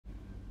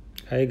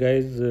Hi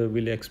guys,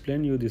 we'll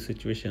explain you the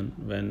situation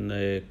when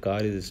a car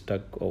is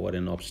stuck over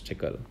an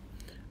obstacle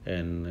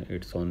and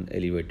it's on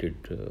elevated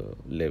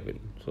level.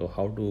 So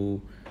how to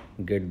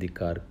get the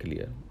car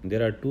clear?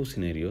 There are two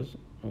scenarios.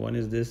 One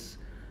is this: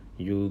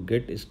 you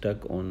get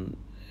stuck on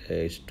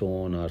a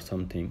stone or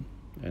something,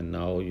 and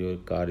now your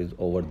car is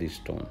over the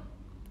stone.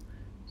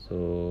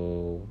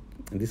 So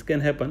this can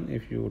happen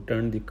if you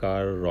turn the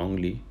car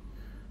wrongly,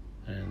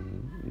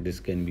 and this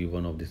can be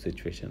one of the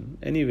situation.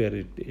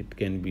 Anywhere it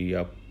can be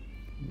up,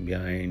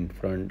 behind,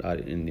 front, or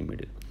in the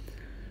middle.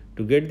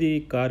 To get the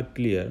car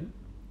clear,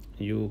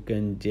 you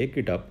can jack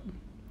it up.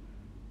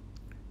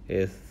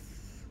 As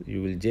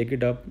you will jack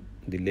it up,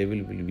 the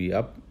level will be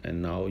up,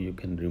 and now you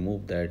can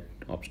remove that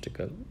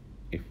obstacle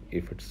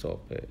if it's of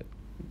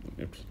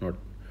it's not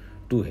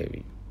too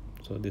heavy.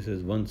 So this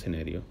is one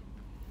scenario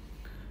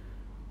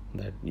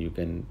that you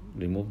can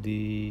remove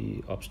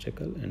the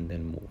obstacle and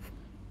then move.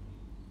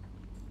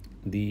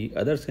 The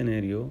other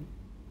scenario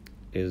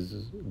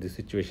is the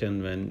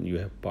situation when you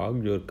have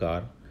parked your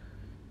car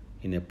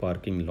in a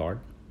parking lot,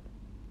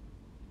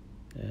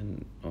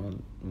 and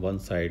on one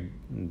side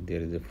there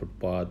is a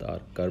footpath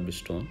or curb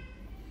stone,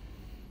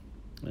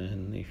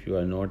 and if you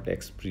are not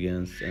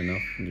experienced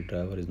enough, the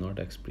driver is not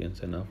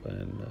experienced enough,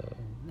 and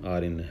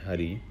are in a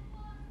hurry,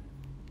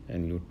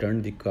 and you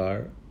turn the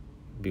car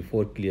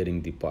before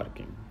clearing the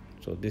parking.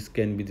 So this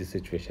can be the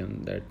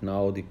situation that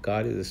now the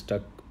car is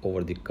stuck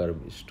over the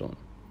curb stone.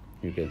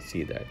 You can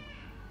see that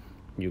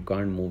you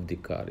can't move the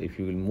car. If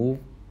you will move,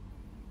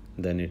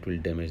 then it will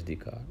damage the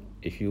car.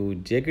 If you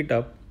jack it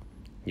up,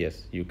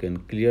 yes, you can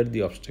clear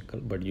the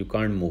obstacle, but you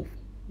can't move.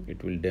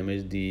 It will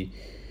damage the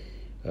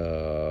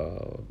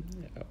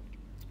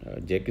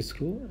jack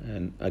screw,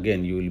 and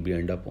again you will be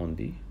end up on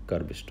the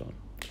curb stone.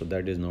 So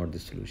that is not the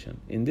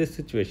solution. In this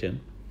situation,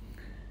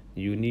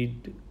 you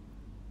need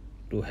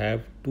to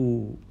have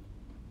two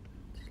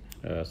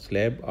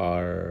slab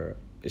or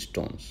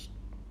stones,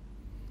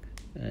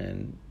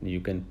 and you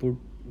can put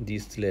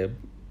these slab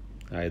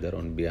either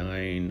on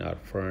behind or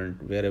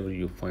front, wherever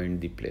you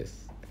find the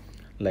place.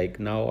 Like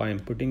now I am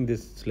putting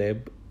this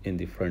slab in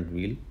the front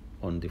wheel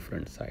on the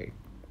front side.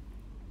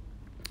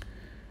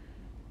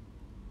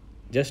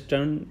 Just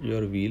turn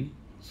your wheel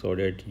so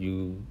that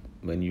you,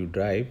 when you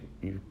drive,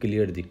 you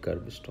clear the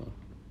curb stone.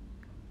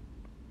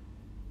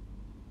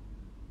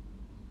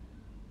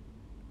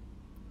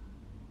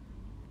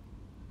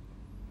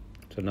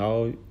 So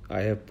now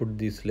I have put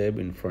the slab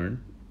in front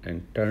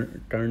and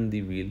turn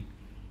the wheel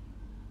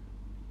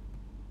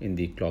in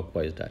the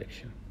clockwise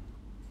direction.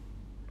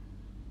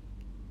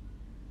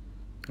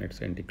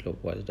 It's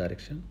anti-clockwise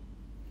direction,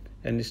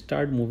 and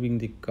start moving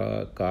the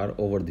car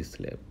over the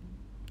slab.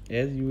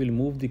 As you will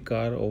move the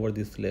car over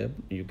the slab,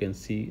 you can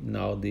see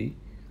now the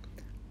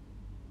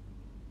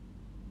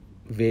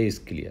way is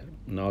clear.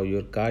 Now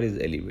your car is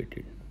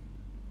elevated.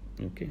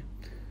 Okay.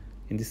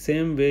 In the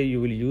same way, you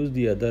will use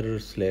the other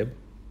slab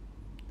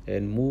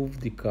and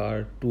move the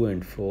car to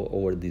and fro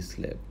over the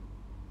slab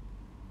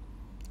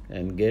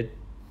and get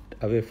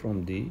away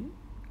from the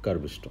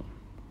curb stone.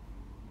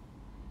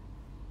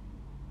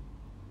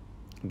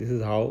 This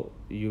is how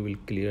you will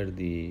clear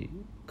the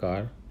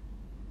car,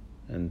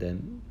 and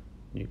then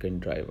you can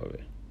drive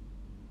away.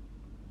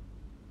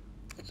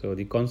 So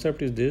the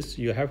concept is this: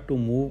 you have to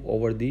move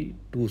over the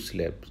two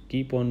slabs.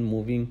 Keep on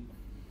moving,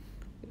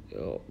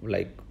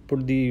 like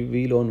put the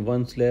wheel on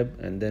one slab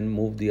and then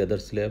move the other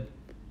slab,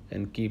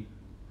 and keep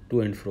to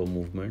and fro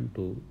movement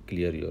to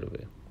clear your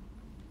way.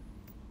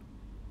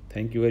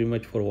 Thank you very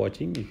much for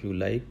watching. If you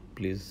like,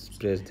 please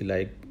press the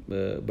like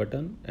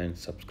button and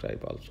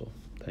subscribe also.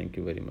 Thank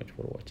you very much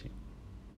for watching.